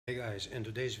guys, in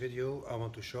today's video I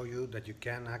want to show you that you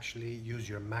can actually use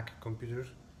your Mac computer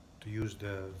to use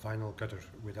the vinyl cutter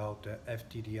without the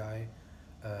FTDI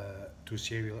to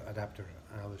serial adapter,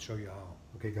 and I will show you how.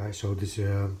 Okay guys, so this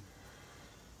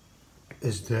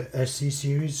is the SC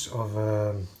series of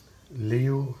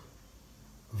Liyu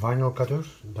vinyl cutter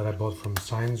that I bought from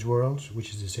Signzworld, which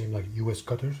is the same like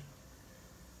USCutter.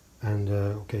 And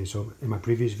okay, so in my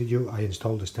previous video I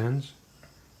installed the stands,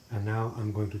 and now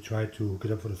I'm going to try to hook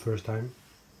it up for the first time.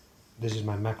 This is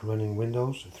my Mac running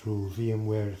Windows through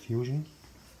VMware Fusion.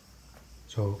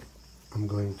 So I'm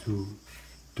going to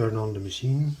turn on the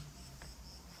machine.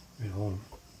 Wait, hold on.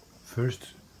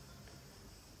 First,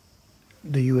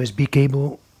 the USB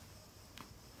cable.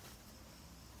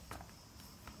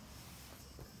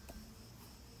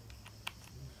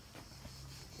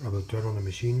 I will turn on the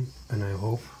machine, and I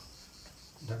hope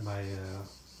that my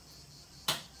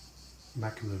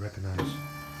Mac will recognize.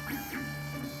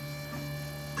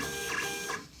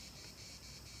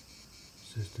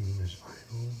 System is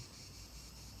idle.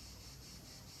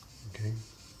 Okay.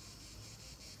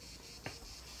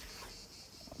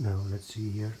 Now let's see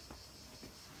here.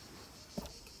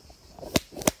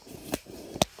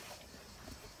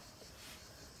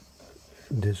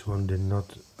 This one did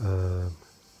not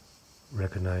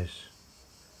recognize.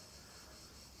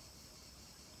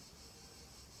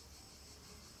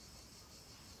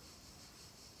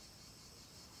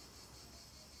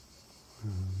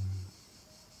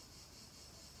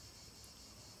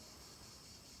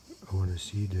 I want to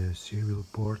see the serial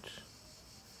port.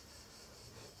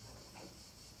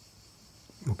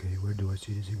 Okay, where do I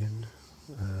see this again?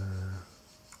 I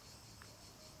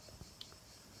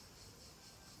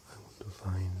want to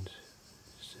find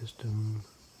System,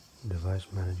 Device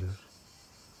Manager,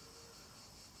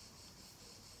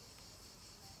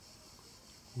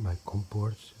 my COM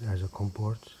ports. There's a COM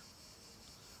port.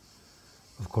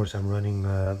 Of course, I'm running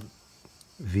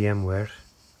VMware.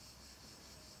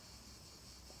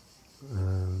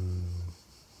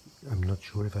 I'm not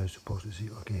sure if I'm supposed to see.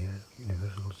 Okay,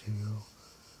 universal serial.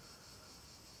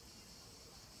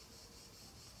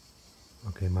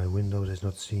 Okay, my Windows is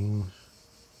not seeing,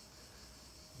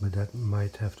 but that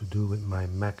might have to do with my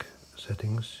Mac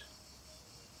settings.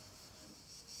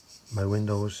 My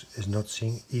Windows is not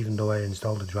seeing, even though I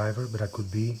installed the driver, but that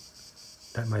could be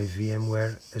that my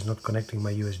VMware is not connecting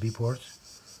my USB port.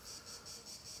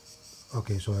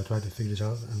 Okay, so I'll try to figure this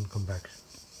out and come back.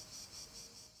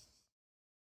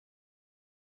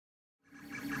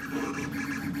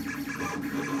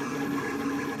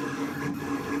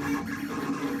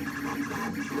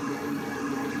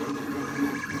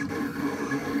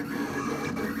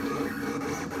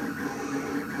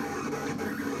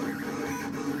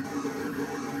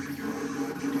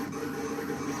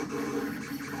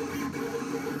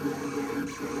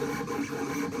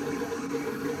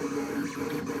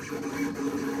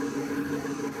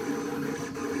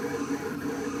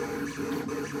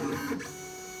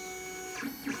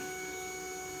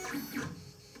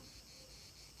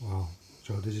 Wow,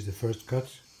 so this is the first cut.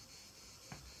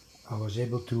 I was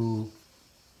able to,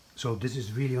 so this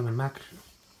is really on a Mac.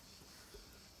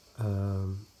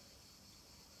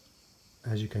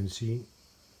 As you can see,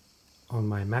 on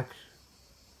my Mac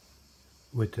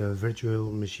with a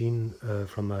virtual machine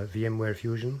from VMware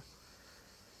Fusion,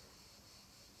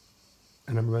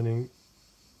 and I'm running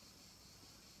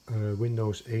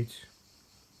Windows 8.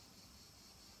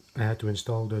 I had to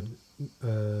install the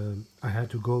I had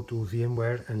to go to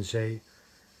VMware and say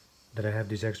that I have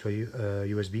this extra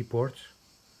USB port,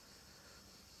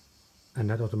 and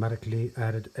that automatically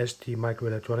added ST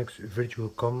Microelectronics Virtual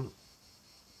COM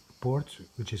port,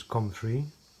 which is COM3,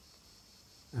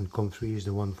 and COM3 is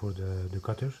the one for the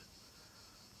cutter.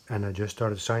 And I just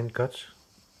started sign cut,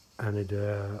 and it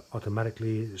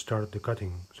automatically started the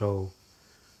cutting. So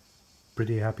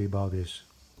pretty happy about this.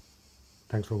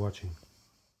 Thanks for watching.